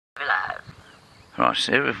Right,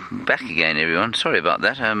 so back again, everyone. Sorry about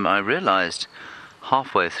that. I realised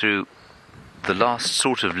halfway through the last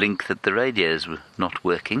sort of link that the radios were not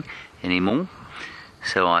working anymore.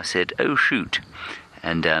 So I said, oh shoot.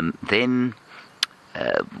 And then,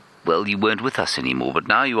 well, you weren't with us anymore, but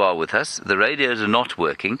now you are with us. The radios are not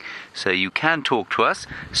working, so you can talk to us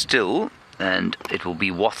still, and it will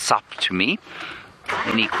be WhatsApp to me.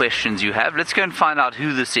 Any questions you have. Let's go and find out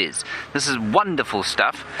who this is. This is wonderful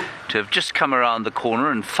stuff to have just come around the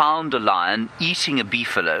corner and found a lion eating a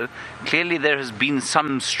beefalo. Clearly there has been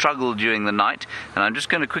some struggle during the night, and I'm just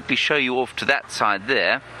going to quickly show you off to that side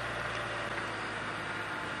there.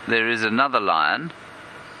 There is another lion.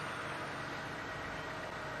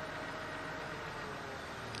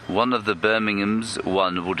 One of the Birminghams,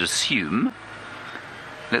 one would assume.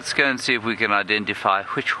 Let's go and see if we can identify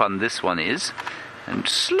which one this one is. And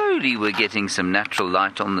slowly we're getting some natural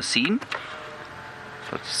light on the scene,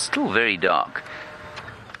 but it's still very dark.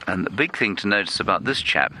 And the big thing to notice about this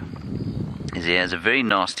chap is he has a very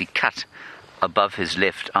nasty cut above his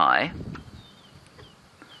left eye.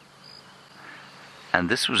 And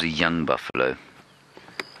this was a young buffalo,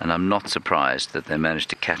 and I'm not surprised that they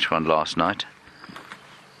managed to catch one last night.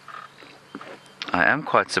 I am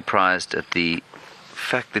quite surprised at the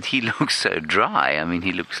fact that he looks so dry. I mean,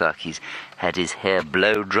 he looks like he's had his hair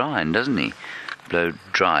blow dried, doesn't he? Blow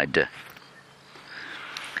dried.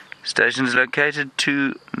 Station is located.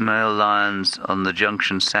 2 male lions on the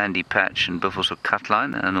junction sandy patch and buffalo cut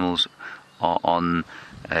line. Animals are on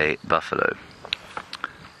a buffalo.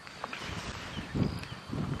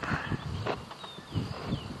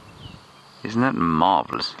 Isn't that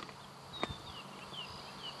marvelous?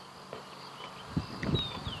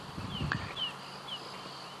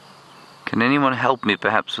 Can anyone help me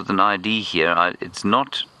perhaps with an ID here? It's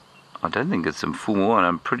not, I don't think it's Mfumo, and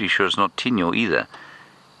I'm pretty sure it's not Tinyo either.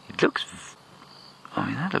 It looks, I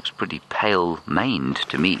mean, that looks pretty pale-maned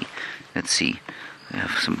to me. Let's see, we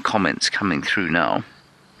have some comments coming through now.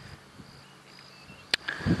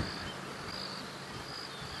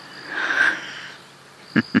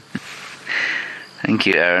 Thank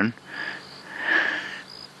you, Aaron.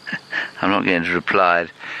 I'm not going to reply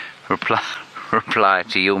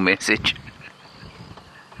to your message.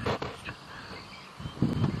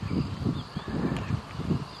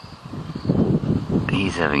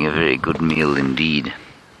 He's having a very good meal indeed.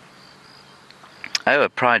 Oh, a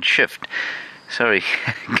pride shift. Sorry,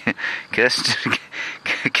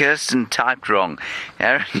 Kirsten typed wrong.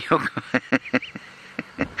 Aaron, you're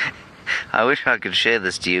I wish I could share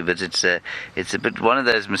this to you, but it's a bit one of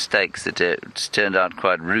those mistakes that it's turned out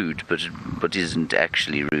quite rude, but isn't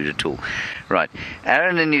actually rude at all. Right,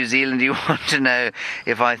 Aaron in New Zealand, you want to know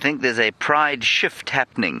if I think there's a pride shift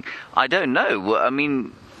happening? I don't know. I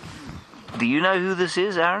mean, do you know who this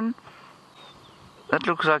is, Aaron? That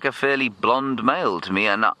looks like a fairly blonde male to me,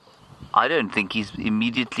 and I don't think he's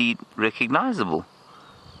immediately recognizable.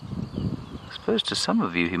 I suppose to some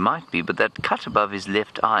of you he might be, but that cut above his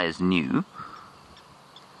left eye is new.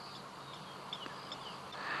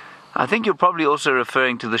 I think you're probably also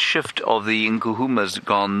referring to the shift of the Nkuhumas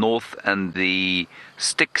gone north and the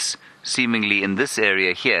sticks seemingly in this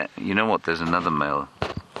area here. You know what, there's another male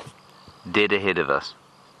dead ahead of us.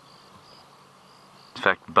 In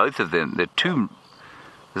fact, both of them, they're two.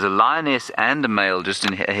 There's a lioness and a male just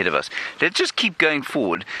ahead of us. Let's just keep going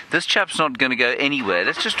forward. This chap's not going to go anywhere.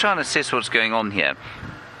 Let's just try and assess what's going on here.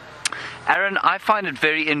 Aaron, I find it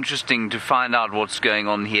very interesting to find out what's going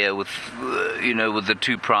on here with, with the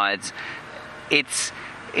two prides. It's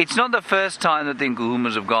not the first time that the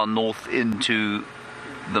Nkuhumas have gone north into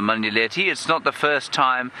the Manileti. It's not the first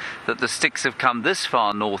time that the sticks have come this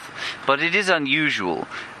far north, but it is unusual,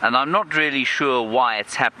 and I'm not really sure why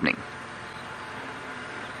it's happening.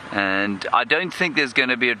 And I don't think there's going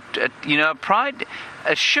to be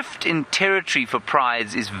a shift in territory for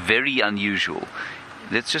prides is very unusual.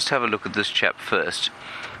 Let's just have a look at this chap first.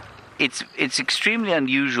 It's extremely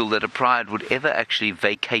unusual that a pride would ever actually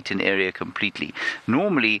vacate an area completely.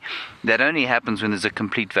 Normally, that only happens when there's a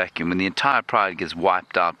complete vacuum, when the entire pride gets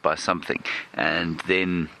wiped out by something, and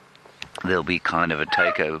then there'll be kind of a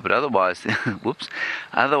takeover. But otherwise, whoops,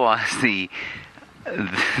 otherwise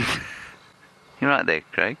you're right there,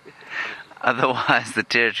 Craig. Otherwise, the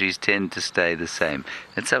territories tend to stay the same.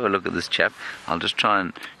 Let's have a look at this chap. I'll just try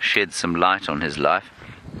and shed some light on his life.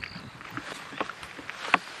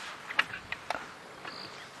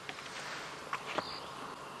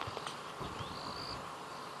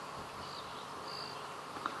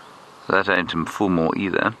 That ain't Mfumo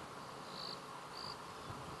either.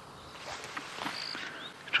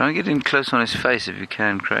 Try and get in close on his face if you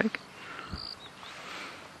can, Craig.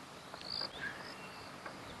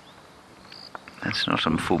 That's not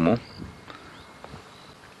Mfumo.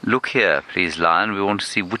 Look here, please, Lion. We want to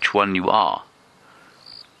see which one you are.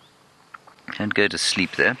 Don't go to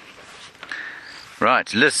sleep there.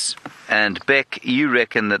 Right, Liz and Beck, you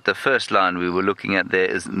reckon that the first lion we were looking at there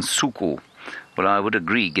is Nsuku. Well, I would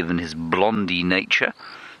agree, given his blondie nature.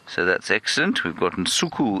 So that's excellent. We've got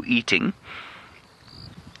Nsuku eating.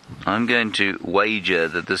 I'm going to wager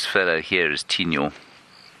that this fellow here is Tinyo.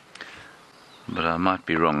 But I might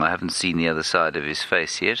be wrong. I haven't seen the other side of his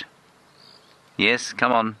face yet. Yes,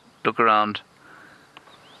 come on. Look around.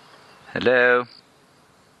 Hello?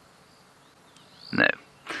 No.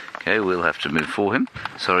 Okay, we'll have to move for him.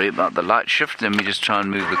 Sorry about the light shift. Let me just try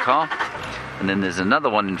and move the car. And then there's another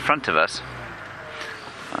one in front of us.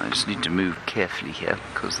 I just need to move carefully here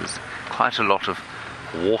because there's quite a lot of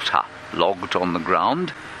water logged on the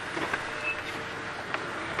ground.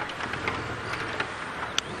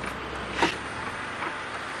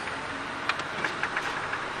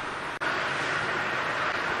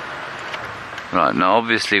 Right, now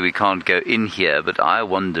obviously we can't go in here, but I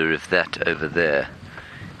wonder if that over there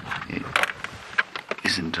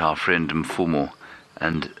isn't our friend Mfumo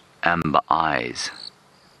and Amber Eyes.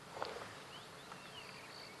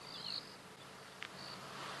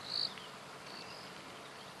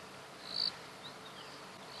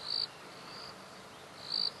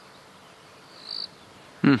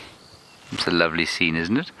 It's a lovely scene,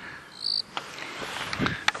 isn't it?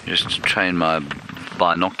 Just to train my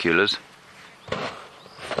binoculars.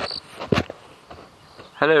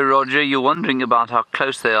 Hello, Roger. You're wondering about how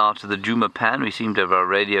close they are to the Djuma Pan. We seem to have our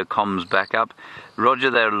radio comms back up. Roger,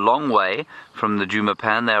 they're a long way from the Djuma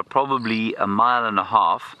Pan. They're probably 1.5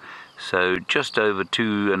 miles, so just over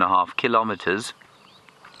 2.5 kilometers.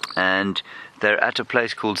 And they're at a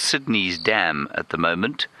place called Sydney's Dam at the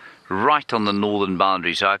moment, right on the northern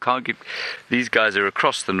boundary. So I can't get... These guys are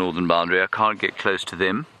across the northern boundary. I can't get close to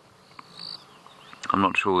them. I'm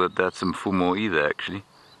not sure that that's Mfumo either, actually.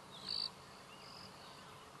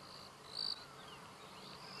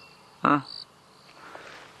 Huh?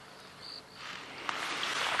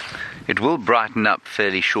 It will brighten up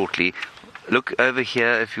fairly shortly. Look over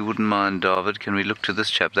here, if you wouldn't mind, David. Can we look to this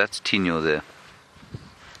chap? That's Tinyo there.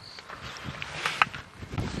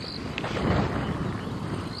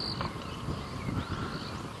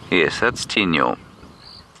 Yes, that's Tinyo.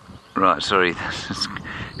 Right, sorry. That's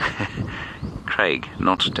Craig,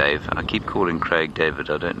 not Dave. I keep calling Craig David.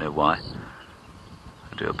 I don't know why.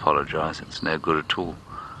 I do apologize. It's no good at all.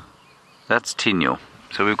 That's Tinyo.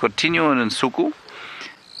 So we've got Tinyo and Nsuku.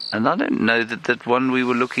 And I don't know that that one we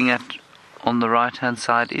were looking at on the right-hand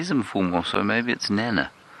side is Mfumo, so maybe it's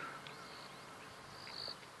Nana.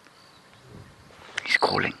 He's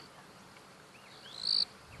calling.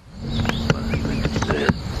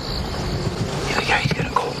 Yeah, he's going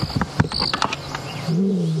to call.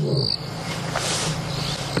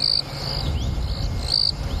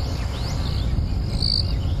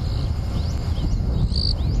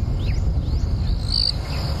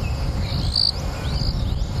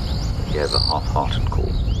 He has a half-hearted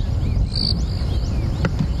call.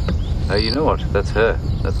 Oh, you know what? That's her.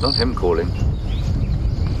 That's not him calling.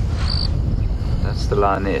 That's the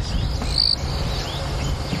Lioness.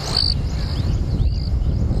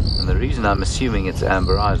 And the reason I'm assuming it's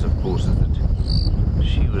Amber Eyes, of course, is that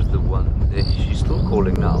she was the one. There, she's still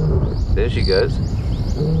calling now. There she goes.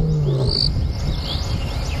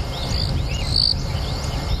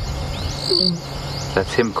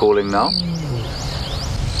 That's him calling now.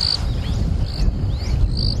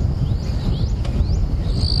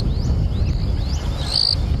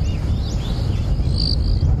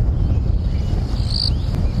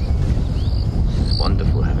 It's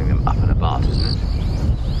wonderful having them up and about, isn't it?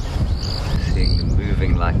 Seeing them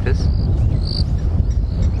moving like this.